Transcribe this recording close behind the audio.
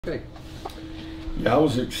Okay. Yeah, I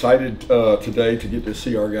was excited today to get to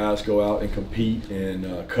see our guys go out and compete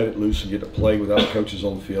and cut it loose and get to play without coaches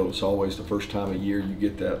on the field. It's always the first time of year you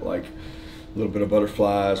get that like little bit of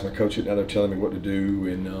butterflies. My coach sitting down there telling me what to do,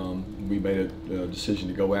 and we made a decision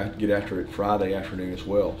to go get after it Friday afternoon as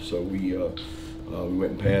well. So we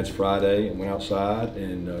went in pads Friday and went outside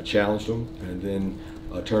and challenged them, and then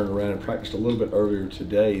turned around and practiced a little bit earlier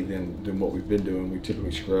today than what we've been doing. We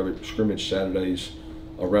typically scrimmage Saturdays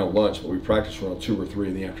around lunch, but we practiced around 2 or 3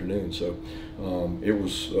 in the afternoon. So it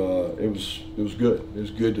was good. It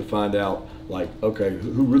was good to find out, like, okay,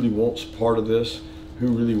 who really wants part of this? Who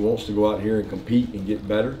really wants to go out here and compete and get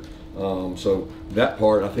better? So that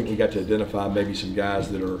part, I think we got to identify maybe some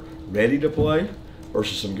guys that are ready to play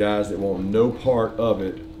versus some guys that want no part of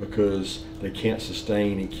it because they can't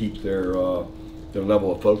sustain and keep their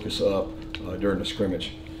level of focus up during the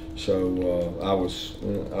scrimmage. So I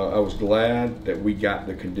was glad that we got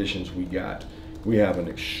the conditions we got. We have an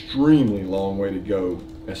extremely long way to go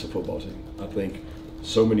as a football team. I think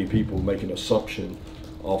so many people make an assumption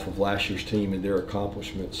off of last year's team and their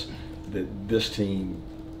accomplishments that this team,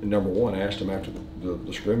 number one, I asked them after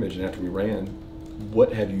the scrimmage and after we ran,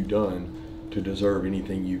 what have you done to deserve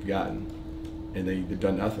anything you've gotten? And they've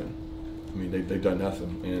done nothing. I mean, they've done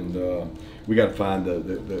nothing. And we got to find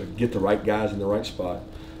get the right guys in the right spot.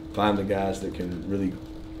 Find the guys that can really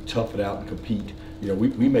tough it out and compete. You know,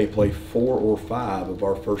 we may play 4 or 5 of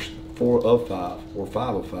our first 4 of 5 or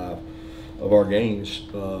 5 of 5 of our games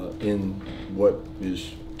in what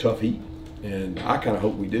is tough heat. And I kind of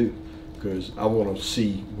hope we do, because I want to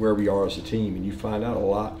see where we are as a team. And you find out a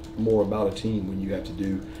lot more about a team when you have to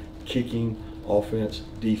do kicking, offense,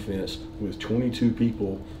 defense with 22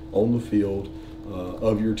 people on the field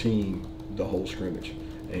of your team the whole scrimmage.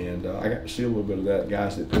 And I got to see a little bit of that,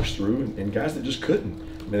 guys that pushed through and guys that just couldn't.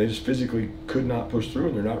 I mean, they just physically could not push through,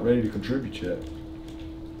 and they're not ready to contribute yet.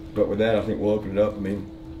 But with that, I think we'll open it up. I mean,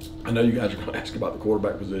 I know you guys are going to ask about the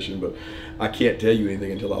quarterback position, but I can't tell you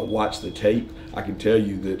anything until I watch the tape. I can tell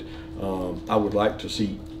you that I would like to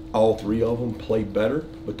see all 3 of them play better,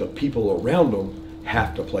 but the people around them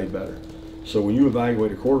have to play better. So when you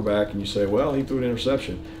evaluate a quarterback and you say, well, he threw an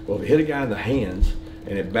interception. Well, if it hit a guy in the hands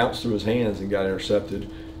and it bounced through his hands and got intercepted,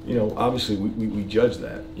 you know, obviously we judge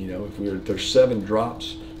that. You know, if there's 7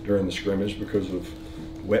 drops during the scrimmage because of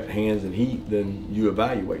wet hands and heat, then you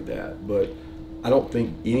evaluate that. But I don't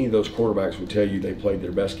think any of those quarterbacks would tell you they played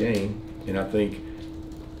their best game, and I think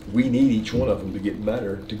we need each one of them to get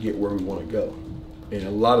better to get where we want to go. And a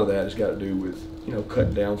lot of that has got to do with, you know,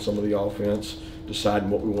 cutting down some of the offense, deciding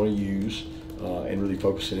what we want to use, and really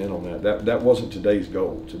focusing in on that. That wasn't today's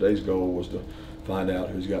goal. Today's goal was to find out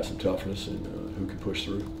who's got some toughness and who can push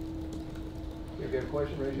through. If you have a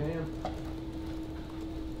question, raise your hand.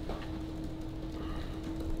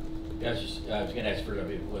 I was going to ask for if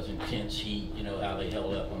it was intense heat, you know, how they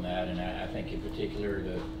held up on that, and I think in particular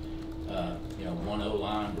the, you know, 1 O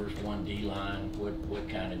line versus 1 D line. What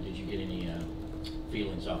kind of, did you get any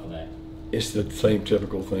feelings off of that? It's the same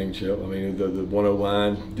typical thing, Chip. I mean, the 1 O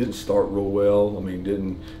line didn't start real well. I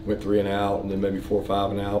mean, went 3 and out, and then maybe 4 or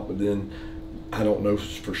 5 and out, but then I don't know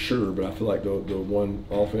for sure, but I feel like the one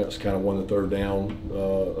offense kind of won the 3rd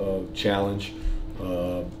down challenge.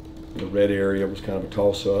 The red area was kind of a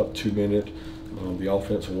toss-up, 2-minute. The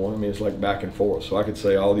offense won. I mean, it's like back and forth. So I could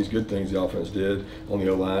say all these good things the offense did on the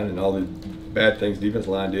O-line and all the bad things the defensive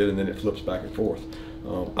line did, and then it flips back and forth.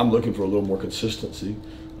 I'm looking for a little more consistency.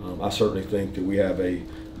 I certainly think that we have a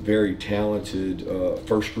very talented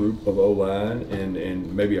first group of O-line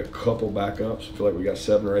and maybe a couple backups. I feel like we got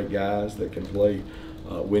 7 or 8 guys that can play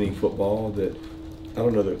winning football that I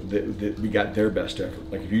don't know that we got their best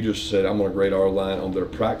effort. Like if you just said, I'm going to grade our line on their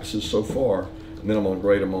practices so far, and then I'm going to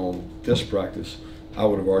grade them on this practice, I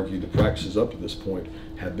would have argued the practices up to this point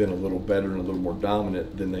have been a little better and a little more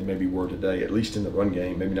dominant than they maybe were today, at least in the run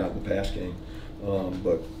game, maybe not in the pass game.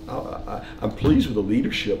 But I'm pleased with the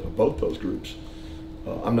leadership of both those groups.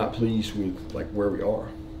 I'm not pleased with like where we are.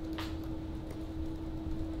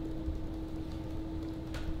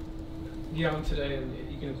 Yeah, on today, and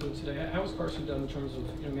you can include today. How has Carson done in terms of,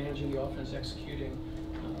 you know, managing the offense, executing?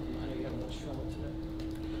 I know you haven't much film today.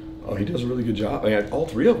 Oh, he does a really good job. I mean, all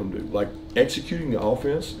 3 of them do. Like executing the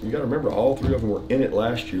offense, you got to remember all 3 of them were in it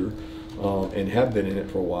last year and have been in it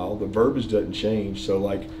for a while. The verbiage doesn't change, so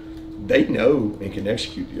like they know and can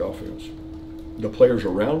execute the offense. The players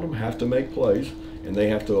around them have to make plays, and they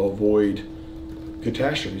have to avoid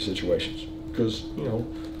catastrophe situations because, you know,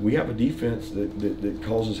 we have a defense that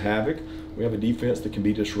causes havoc. We have a defense that can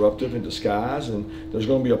be disruptive in disguise, and there's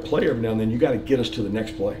going to be a play every now and then. You got to get us to the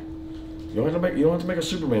next play. You don't have to make a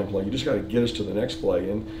Superman play. You just got to get us to the next play.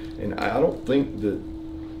 And I don't think that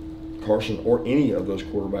Carson or any of those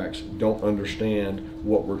quarterbacks don't understand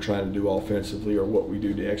what we're trying to do offensively or what we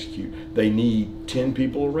do to execute. They need 10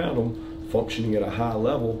 people around them functioning at a high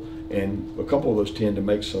level, and a couple of those 10 to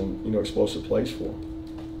make some explosive plays for them.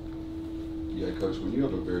 Yeah, Coach, when you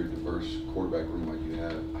have a very diverse quarterback room like you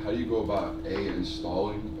have, how do you go about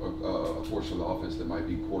installing a portion of the offense that might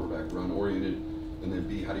be quarterback run oriented, and then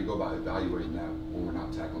B, how do you go about evaluating that when we're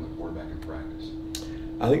not tackling the quarterback in practice?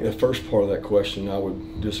 I think the first part of that question I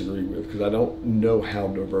would disagree with, because I don't know how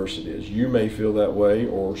diverse it is. You may feel that way,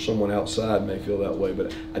 or someone outside may feel that way,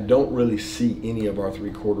 but I don't really see any of our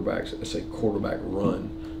 3 quarterbacks as a quarterback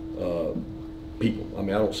run people. I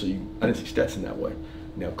mean, I didn't see Stetson that way.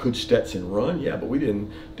 Now, could Stetson run? Yeah, but we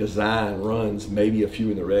didn't design runs, maybe a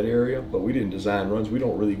few in the red area, but we didn't design runs. We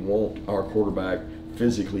don't really want our quarterback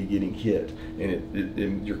physically getting hit.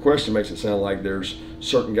 And your question makes it sound like there's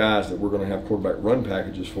certain guys that we're going to have quarterback run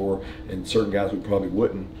packages for and certain guys we probably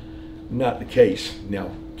wouldn't. Not the case.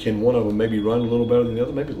 Now, can one of them maybe run a little better than the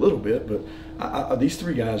other? Maybe a little bit, but these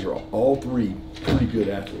 3 guys are all 3 pretty good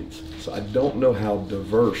athletes. So I don't know how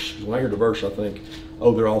diverse. When I hear diverse, I think,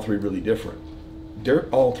 oh, they're all 3 really different. They're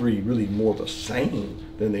all 3 really more the same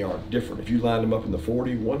than they are different. If you line them up in the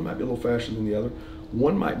 40, one might be a little faster than the other.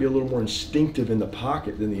 One might be a little more instinctive in the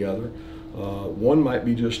pocket than the other. One might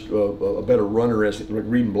be just a better runner as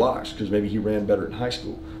reading blocks because maybe he ran better in high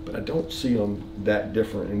school. But I don't see them that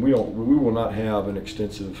different, and we will not have an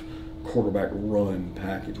extensive quarterback run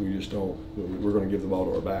package. We just don't. We're going to give the ball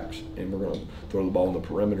to our backs, and we're going to throw the ball on the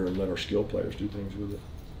perimeter and let our skill players do things with it.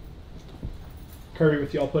 Kirby,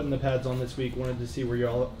 with y'all putting the pads on this week, wanted to see where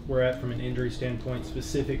y'all were at from an injury standpoint,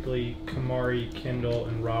 specifically Kamari, Kendall,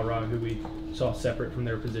 and Ra, who we saw separate from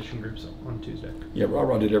their position groups on Tuesday. Yeah,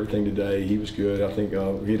 Ra did everything today. He was good. I think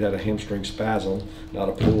he had a hamstring spasm, not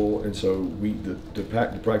a pull, and so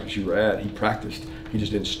the practice you were at, he practiced. He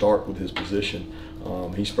just didn't start with his position.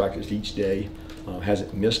 He's practiced each day.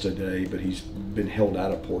 Hasn't missed a day, but he's been held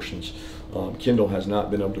out of portions. Kendall has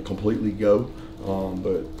not been able to completely go,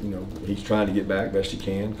 but he's trying to get back best he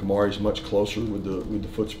can. Kamari's much closer with the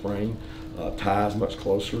foot sprain. Ty's much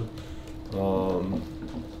closer.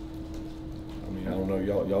 I don't know.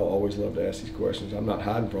 Y'all always love to ask these questions. I'm not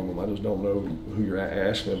hiding from them. I just don't know who you're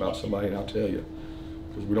asking about somebody, and I'll tell you,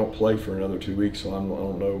 because we don't play for another 2 weeks, so I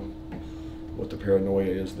don't know what the paranoia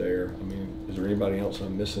is there. I mean, is there anybody else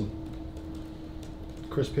I'm missing?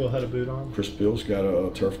 Chris Peel had a boot on. Chris Peel's got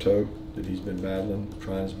a turf toe that he's been battling,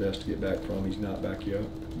 trying his best to get back from. He's not back yet.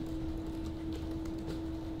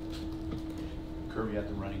 Kirby at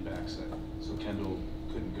the running backs, so Kendall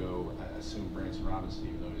couldn't go. I assume Branson Robinson,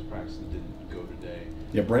 even though he was practicing, didn't go today.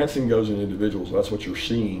 Yeah, Branson goes in individuals. That's what you're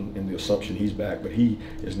seeing in the assumption he's back, but he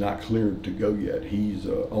is not cleared to go yet. He's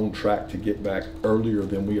on track to get back earlier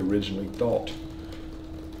than we originally thought,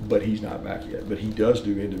 but he's not back yet. But he does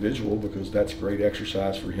do individual because that's great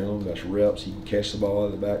exercise for him. That's reps. He can catch the ball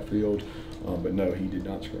out of the backfield, but no, he did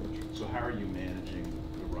not scrimmage. So how are you managing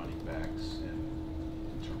the running backs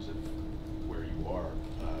in terms of where you are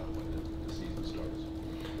when the season starts?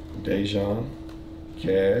 Dejan,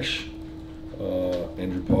 Cash,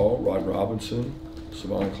 Andrew Paul, Rod Robinson,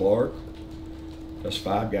 Savon Clark. That's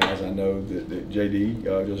 5 guys I know that JD,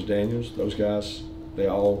 Joseph Daniels, those guys, they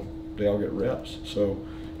all get reps. So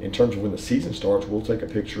in terms of when the season starts, we'll take a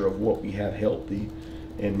picture of what we have healthy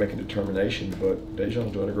and make a determination. But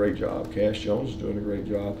Dejan's doing a great job. Cash Jones is doing a great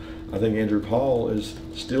job. I think Andrew Paul is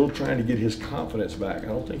still trying to get his confidence back. I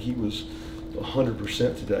don't think he was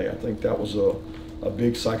 100% today. I think that was a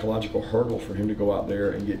big psychological hurdle for him to go out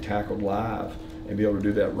there and get tackled live and be able to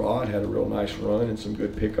do that. Rod had a real nice run and some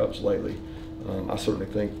good pickups lately. I certainly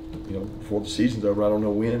think, before the season's over, I don't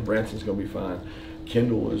know when, Branson's going to be fine.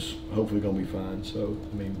 Kendall is hopefully going to be fine. So,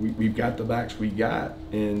 I mean, we've got the backs we got,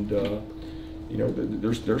 and,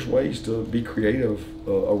 there's ways to be creative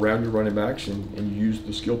around your running backs and use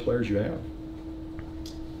the skill players you have.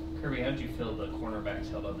 Kirby, how did you feel the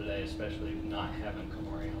cornerbacks held up today, especially not having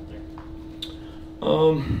Kamari out there?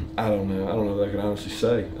 I don't know. I don't know that I can honestly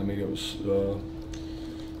say. I mean, it was.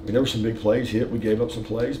 There were some big plays hit. We gave up some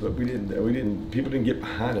plays, but we didn't. People didn't get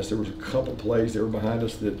behind us. There was a couple plays that were behind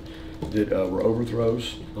us that were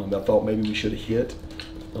overthrows. I thought maybe we should have hit.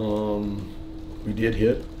 We did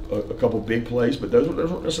hit a couple big plays, but those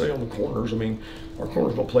weren't necessarily on the corners. I mean, our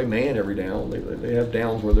corners don't play man every down. They have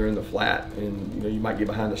downs where they're in the flat, and you might get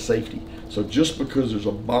behind a safety. So just because there's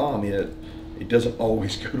a bomb hit, it doesn't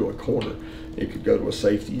always go to a corner. It could go to a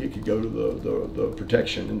safety. It could go to the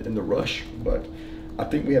protection and the rush. But I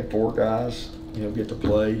think we had 4 guys, get to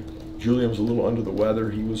play. Julian was a little under the weather.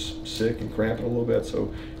 He was sick and cramping a little bit,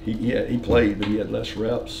 so he played, but he had less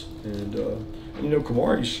reps. And you know,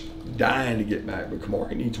 Kamari's dying to get back, but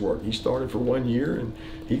Kamari needs work. He started for 1 year, and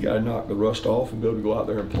he got to knock the rust off and be able to go out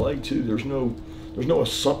there and play too. There's no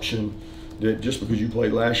assumption that just because you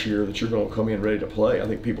played last year that you're going to come in ready to play. I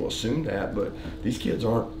think people assume that, but these kids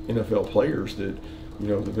aren't NFL players that, you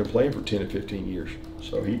know, they've been playing for 10 to 15 years.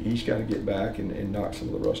 So he's got to get back and knock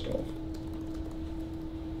some of the rust off.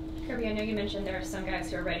 Kirby, I know you mentioned there are some guys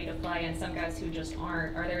who are ready to play and some guys who just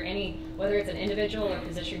aren't. Are there any, whether it's an individual or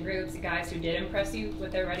position groups, guys who did impress you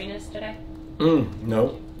with their readiness today?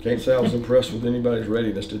 No, can't say I was impressed with anybody's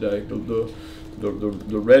readiness today. The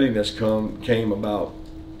readiness came about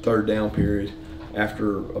third down period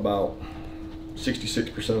after about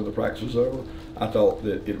 66% of the practice was over. I thought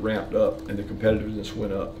that it ramped up and the competitiveness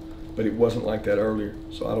went up, but it wasn't like that earlier.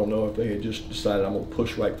 So I don't know if they had just decided I'm going to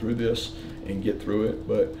push right through this and get through it,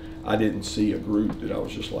 but I didn't see a group that I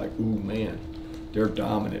was just like, ooh man, they're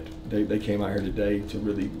dominant. They came out here today to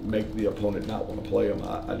really make the opponent not want to play them.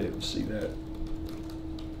 I didn't see that.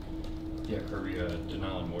 Yeah, Kirby,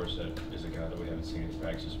 Denalyn Morissette is a guy that we haven't seen in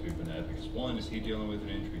practice. We've been at because one, is he dealing with an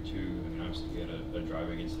injury? Two, I mean, obviously he had a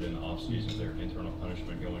driving incident in the offseason. Is there internal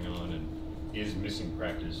punishment going on? And is missing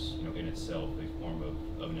practice, you know, in itself a form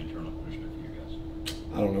of an internal punishment for you guys?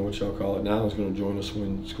 I don't know what y'all call it. Nylon's going to join us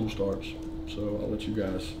when school starts. So I'll let you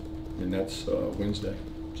guys, and that's Wednesday.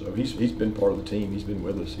 So he's been part of the team. He's been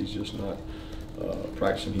with us. He's just not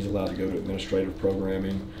practicing. He's allowed to go to administrative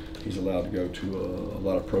programming. He's allowed to go to a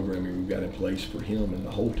lot of programming we've got in place for him and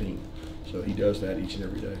the whole team. So he does that each and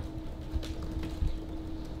every day.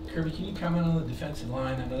 Kirby, can you comment on the defensive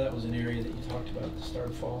line? I know that was an area that you talked about at the start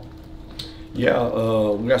of fall.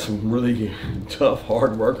 Yeah, we got some really tough,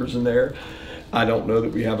 hard workers in there. I don't know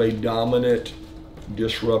that we have a dominant,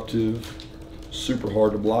 disruptive, super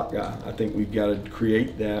hard to block guy. I think we've got to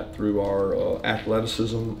create that through our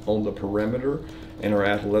athleticism on the perimeter and our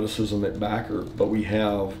athleticism at backer. But we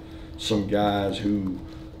have some guys who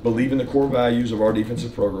believe in the core values of our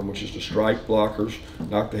defensive program, which is to strike blockers,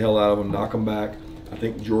 knock the hell out of them, knock them back. I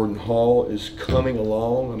think Jordan Hall is coming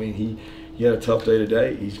along. I mean, he had a tough day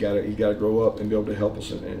today. He's got to grow up and be able to help us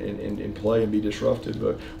and play and be disruptive.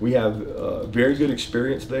 But we have very good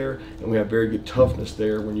experience there, and we have very good toughness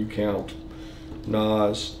there when you count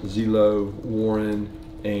Nas, Zelo, Warren,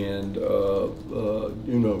 and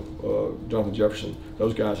Jonathan Jefferson.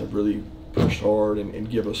 Those guys have really pushed hard and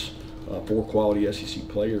give us 4 quality SEC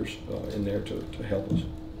players in there to help us.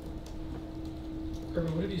 Kirby,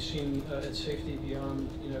 what have you seen at safety beyond,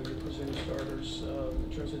 you know, your presumed starters in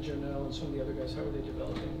terms of Jonell and some of the other guys? How are they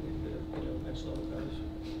developing the next level guys?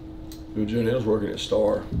 Well, Jonell's working at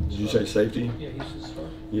Star. Did you say safety? Yeah, he's at Star.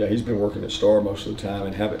 Yeah, he's been working at Star most of the time,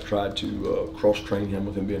 and haven't tried to cross-train him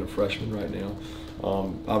with him being a freshman right now.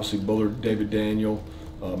 Obviously, Bullard, David Daniel,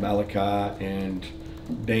 Malachi, and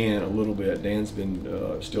Dan a little bit. Dan's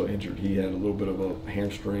been still injured. He had a little bit of a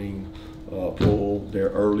hamstring pull there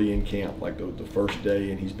early in camp, like the first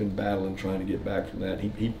day, and he's been battling trying to get back from that.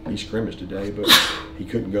 He scrimmaged today, but he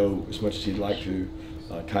couldn't go as much as he'd like to.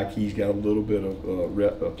 Tyke's got a little bit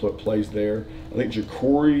of plays there. I think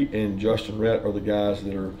Ja'Cory and Justin Rhett are the guys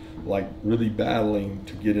that are like really battling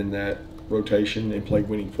to get in that rotation and play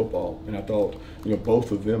winning football. And I thought, you know,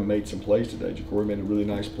 both of them made some plays today. Ja'Cory made a really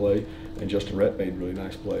nice play, and Justin Rhett made really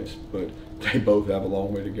nice plays. But they both have a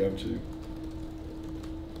long way to go too.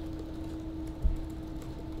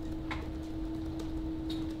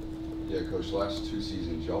 Yeah, Coach, the last 2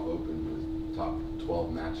 seasons y'all have opened with top 12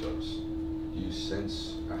 matchups. Do you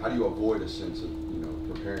sense, how do you avoid a sense of, you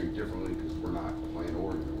know, preparing differently because we're not playing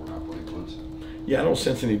Oregon or we're not playing Clemson? Yeah, I don't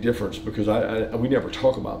sense any difference because we never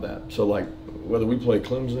talk about that. So like whether we play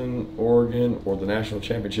Clemson, Oregon, or the national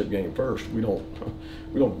championship game first, we don't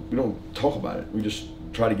talk about it. We just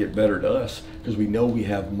try to get better to us because we know we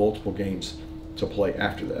have multiple games to play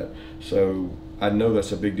after that. So I know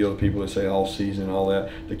that's a big deal to people that say all season and all that.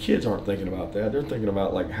 The kids aren't thinking about that. They're thinking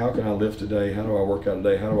about, like, how can I lift today? How do I work out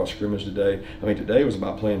today? How do I scrimmage today? I mean, today was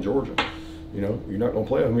about playing Georgia. You know, you're not going to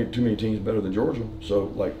play too many teams better than Georgia. So,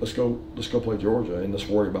 like, let's go play Georgia, and let's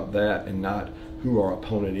worry about that and not who our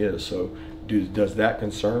opponent is. So does that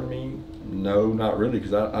concern me? No, not really,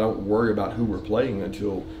 because I don't worry about who we're playing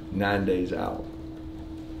until 9 days out.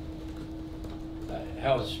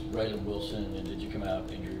 How's Raylan Wilson, and did you come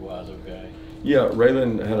out injury-wise okay? Yeah,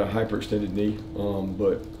 Raylan had a hyperextended knee,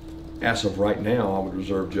 but as of right now, I would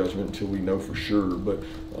reserve judgment until we know for sure. But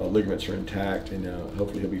ligaments are intact, and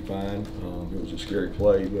hopefully he'll be fine. It was a scary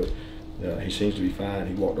play, but he seems to be fine.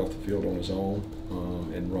 He walked off the field on his own,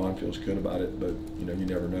 and Ron feels good about it. But you know, you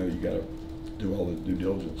never know. You got to do all the due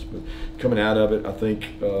diligence. But coming out of it, I think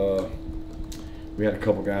we had a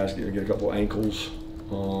couple guys get a couple ankles,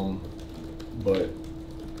 but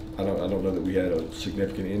I don't know that we had a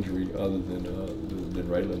significant injury other than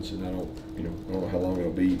Raylan's, and I don't know how long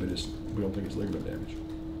it'll be, but we don't think it's ligament damage.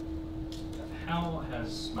 How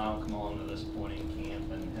has Smile come along to this point in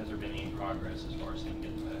camp, and has there been any progress as far as him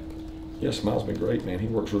getting back? Yeah, Smile's been great, man. He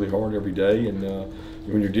works really hard every day, and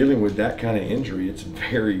when you're dealing with that kind of injury, it's a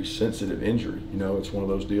very sensitive injury. It's one of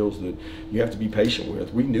those deals that you have to be patient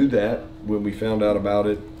with. We knew that when we found out about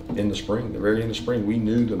it in the spring, the very end of spring. We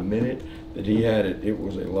knew the minute that he had it, it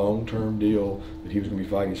was a long-term deal that he was going to be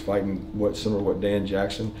fighting. He's fighting similar to what Dan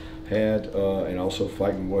Jackson had, and also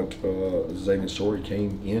fighting what Xavier Sori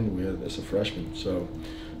came in with as a freshman. So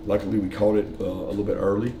luckily we caught it a little bit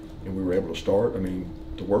early, and we were able to start. I mean,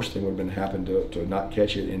 the worst thing would have been happened to not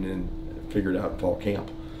catch it and then figure it out in fall camp.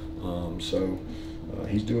 So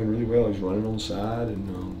he's doing really well. He's running on the side,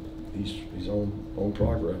 and he's on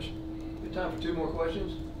progress. We have time for 2 more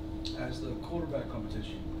questions. As the quarterback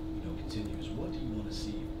competition continues, what do you want to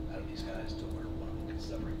see out of these guys to where one of them can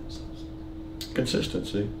separate themselves?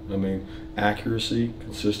 Consistency. I mean, accuracy,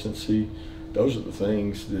 consistency. Those are the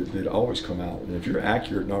things that always come out. And if you're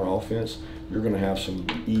accurate in our offense, you're going to have some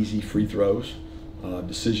easy free throws,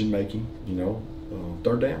 decision making.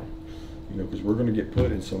 Third down. Because we're going to get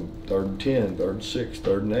put in some 3rd and 10, 3rd and 6,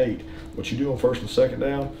 3rd and 8. What you do on 1st and 2nd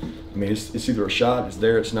down, I mean, it's either a shot, it's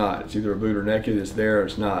there, it's not. It's either a boot or naked, it's there,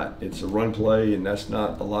 it's not. It's a run play, and that's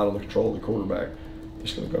not a lot on the control of the quarterback.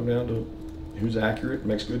 It's going to come down to who's accurate,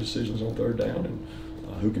 makes good decisions on 3rd down, and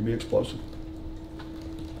who can be explosive.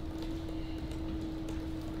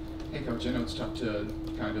 Hey, Coach, I know it's tough to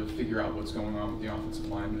kind of figure out what's going on with the offensive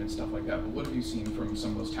linemen and stuff like that, but what have you seen from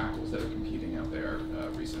some of those tackles that are competing out there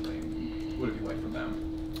recently? What have you liked from them?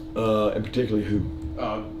 And particularly who?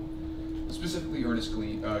 Specifically Ernest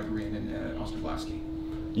Green and Austin Blasky.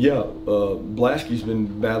 Yeah, Blasky's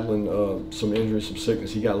been battling some injury, some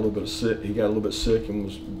sickness. He got a little bit sick. He got a little bit sick and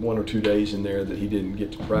was 1 or 2 days in there that he didn't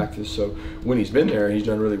get to practice. So when he's been there, he's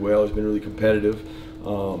done really well. He's been really competitive.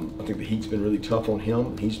 I think the heat's been really tough on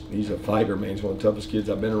him. He's a fighter, man. He's one of the toughest kids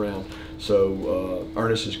I've been around. So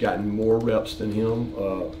Ernest has gotten more reps than him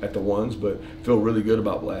at the ones, but feel really good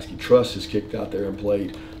about Blasky. Truss has kicked out there and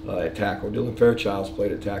played at tackle. Dylan Fairchild's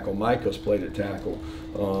played at tackle. Micah's played at tackle.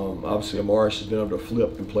 Obviously, Amaris has been able to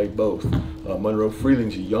flip and play both. Monroe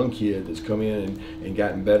Freeling's a young kid that's come in and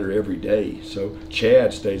gotten better every day. So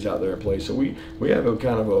Chad stays out there and plays. So we have a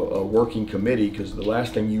kind of a working committee, because the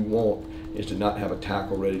last thing you want is to not have a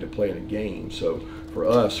tackle ready to play in a game. So for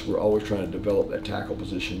us, we're always trying to develop that tackle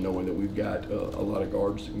position, knowing that we've got a lot of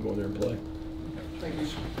guards that can go in there and play. Thank you.